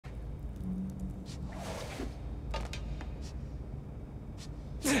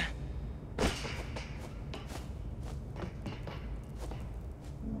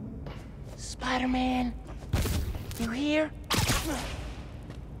Spider-Man? You here?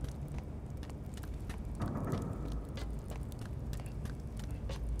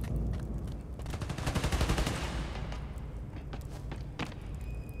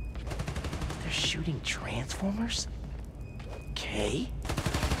 They're shooting Transformers? Okay.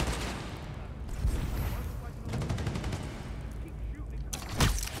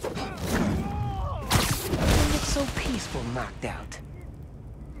 They look so peaceful knocked out.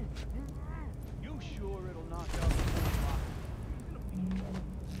 You sure it'll knock out the whole lot?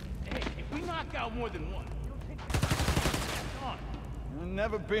 Hey, if we knock out more than one, you'll take the on. I've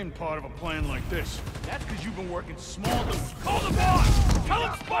never been part of a plan like this. That's because you've been working small to... Call the boss! Tell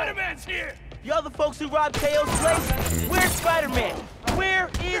him Spider-Man's here! Y'all the folks who robbed Teo's place? Where's Spider-Man? Where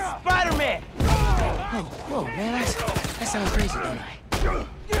is Spider-Man? Oh, whoa, man, that sounds crazy, don't I?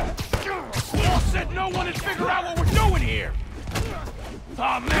 Wall said no one would figure out what we're doing here!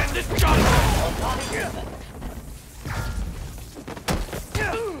 Aw, man, this gun...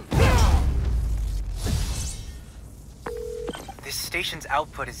 This station's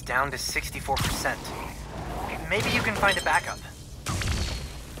output is down to 64%. Maybe you can find a backup.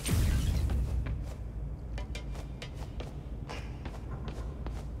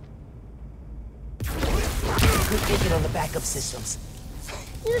 Good thinking on the backup systems.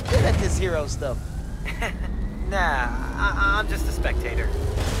 You're good at this hero stuff. Nah, I'm just a spectator.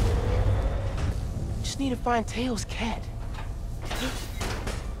 Just need to find Tails' cat.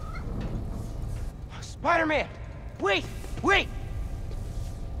 Spider-Man! Wait! Wait!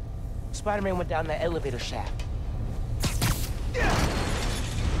 Spider-Man went down that elevator shaft.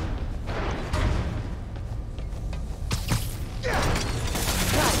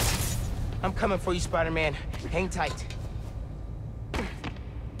 Right. I'm coming for you, Spider-Man. Hang tight.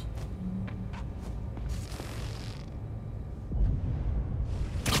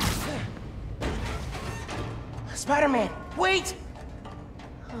 Spider-Man, wait!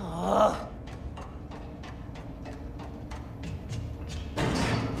 Oh.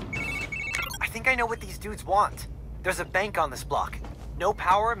 I think I know what these dudes want. There's a bank on this block. No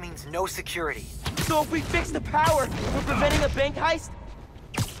power means no security. So if we fix the power, we're preventing a bank heist?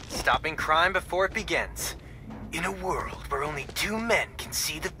 Stopping crime before it begins. In a world where only two men can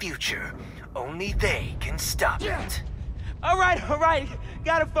see the future, only they can stop it. All right.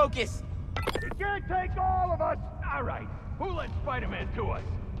 Gotta focus. You can't take all of us! All right, who let Spider-Man to us?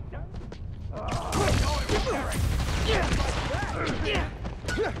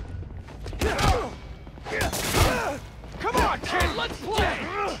 Come on, kid, let's play!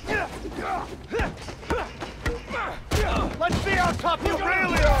 Let's see how tough you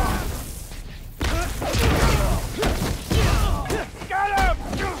really are! Got him!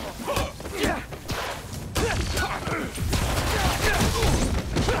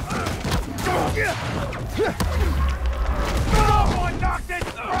 Someone knock this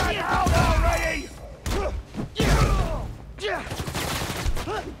brat out already!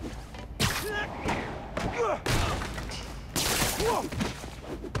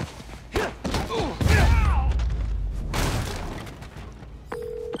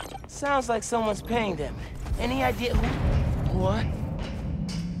 Sounds like someone's paying them. Any idea who? What?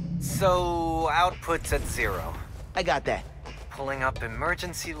 So, output's at 0. I got that. Pulling up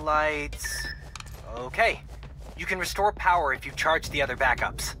emergency lights. Okay. You can restore power if you charge the other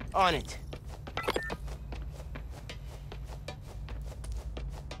backups. On it.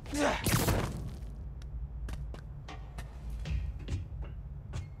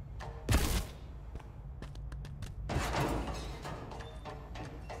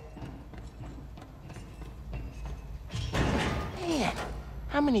 Man,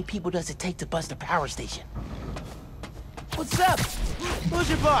 how many people does it take to bust a power station? What's up? Who's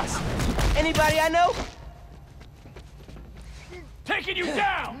your boss? Anybody I know? Taking you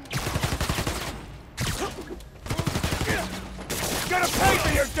down! Gonna pay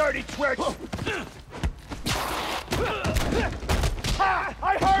for your dirty tricks! Ha!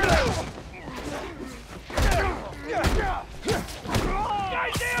 I heard him!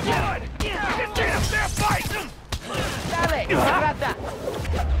 Goddamn one! Just get a fair fight! Dale, rata.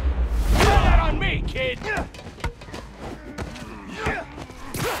 Put that on me, kid!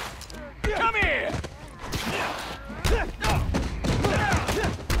 Come here!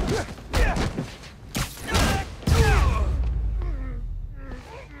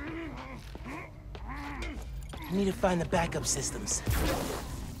 I need to find the backup systems.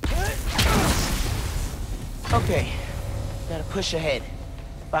 Okay, gotta push ahead.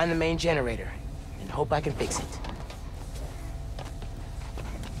 Find the main generator, and hope I can fix it.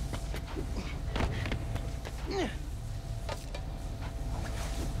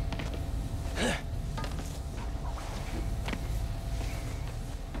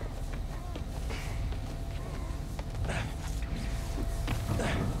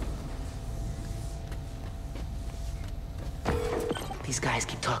 These guys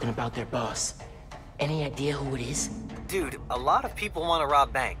keep talking about their boss. Any idea who it is? Dude, a lot of people want to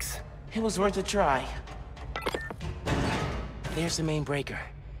rob banks. It was worth a try. There's the main breaker.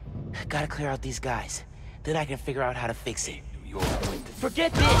 Gotta clear out these guys. Then I can figure out how to fix it.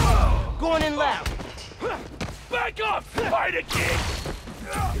 Forget this! Going in loud! Back up, Spider-Kid!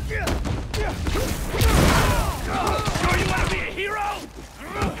 Sure you want to be a hero?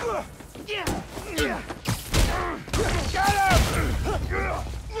 Got him!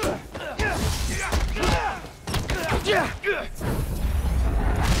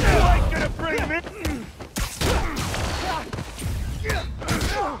 You ain't gonna bring me!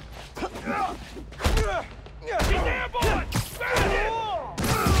 He's airborne!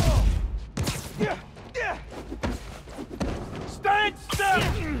 Stand still!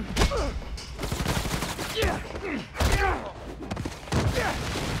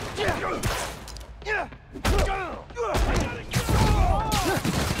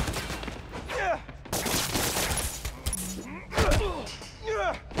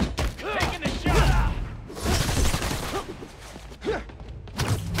 Taking the shot!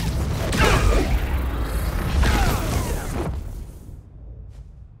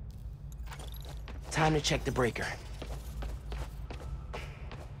 Time to check the breaker.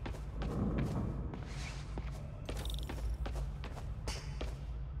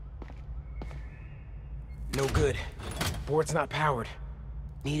 No good. Board's not powered.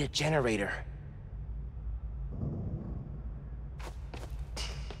 Need a generator.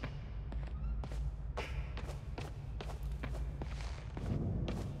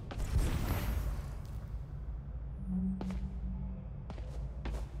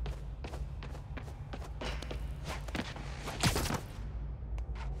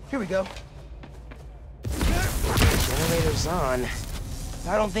 Here we go. Generator's on.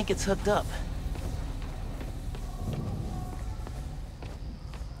 I don't think it's hooked up.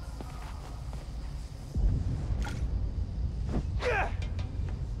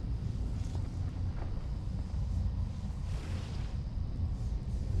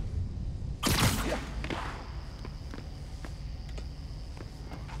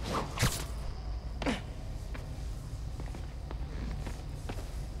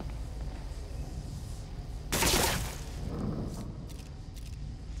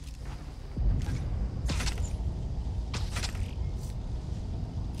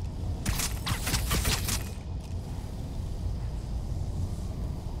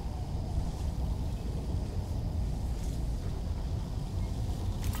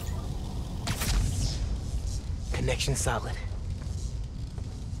 Connection solid.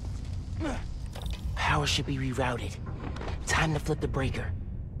 Power should be rerouted. Time to flip the breaker.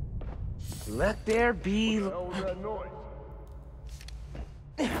 Let there be...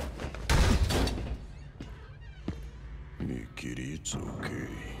 Me kitty, it's okay.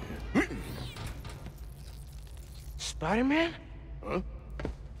 Spider-Man? Huh?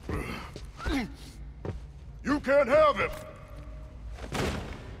 You can't have him!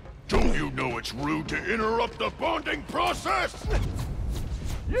 Don't you know it's rude to interrupt the bonding process?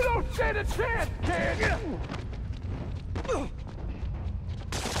 You don't stand a chance, kid!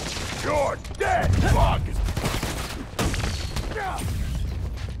 You're dead, bug!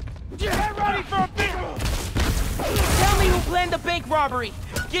 Get ready for a big... Tell me who planned the bank robbery.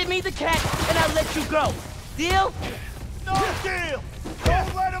 Give me the cat, and I'll let you go. Deal? No deal!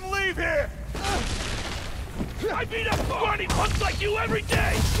 Don't let him leave here! I beat up funny punks like you every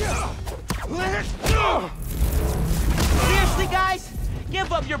day! Seriously, guys?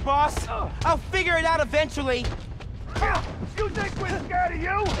 Give up your boss. I'll figure it out eventually. You think we're scared of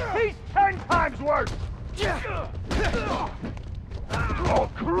you? He's 10 times worse! I'll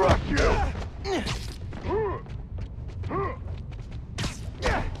crush you!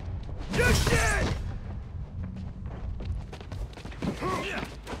 You're dead!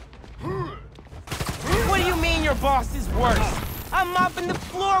 What do you mean your boss is worse? I'm mopping the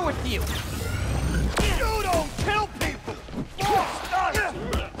floor with you. You don't kill people! Boss does!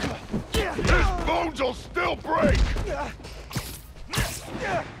 His bones will still break!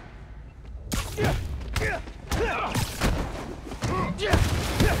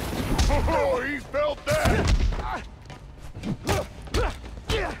 Oh, he felt that!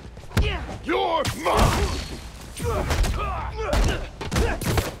 You're mine!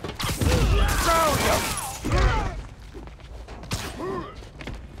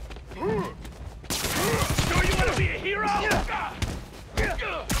 Sure you want to be a hero?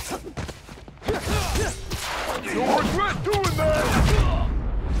 You'll regret doing that!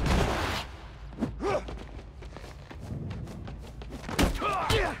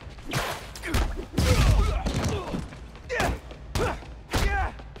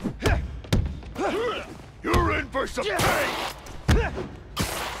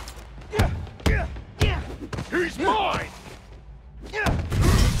 He's mine!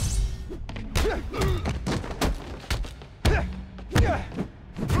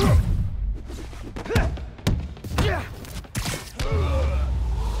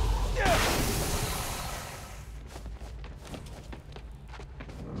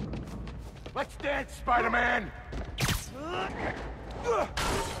 Let's dance, Spider-Man!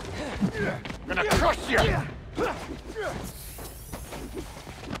 Gonna crush you!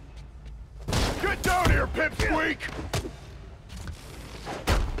 Get down here, pipsqueak!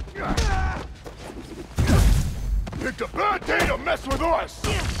 Picked a bad day to mess with us!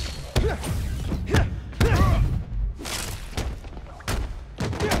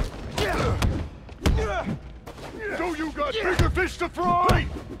 So you got bigger fish to fry?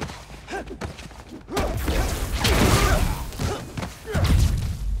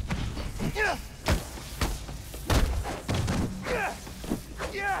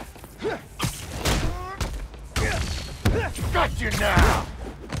 Got you now!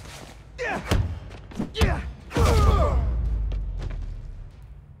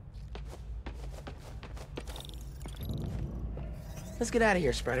 Let's get out of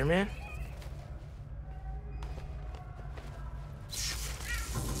here, Spider-Man.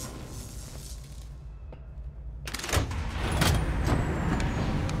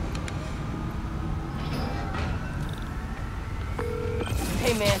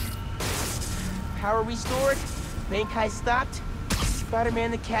 Hey, man. Power restored, bank heist stopped,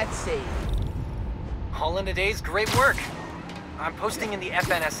 Spider-Man the cat saved. All in a day's great work. I'm posting in the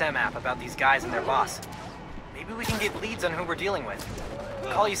FNSM app about these guys and their boss. Maybe we can get leads on who we're dealing with.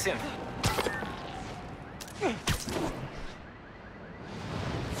 Call you soon.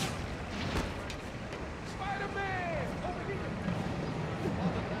 Spider-Man! Over here!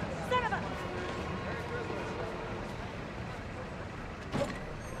 Son of a...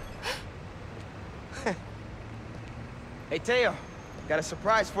 Hey, Teo, got a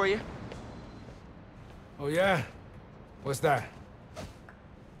surprise for you. Oh, yeah? What's that?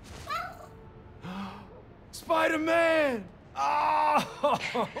 Spider-Man!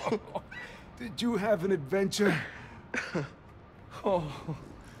 Oh! Did you have an adventure? Oh,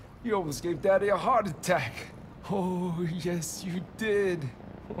 you almost gave Daddy a heart attack. Oh, yes, you did.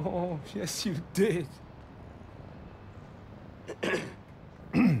 Oh, yes, you did.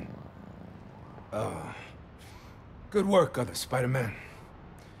 Good work, other Spider-Man.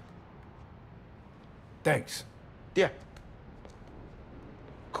 Thanks. Yeah.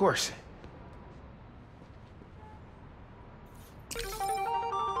 Of course.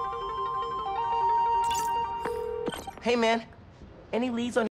 Hey, man. Any leads on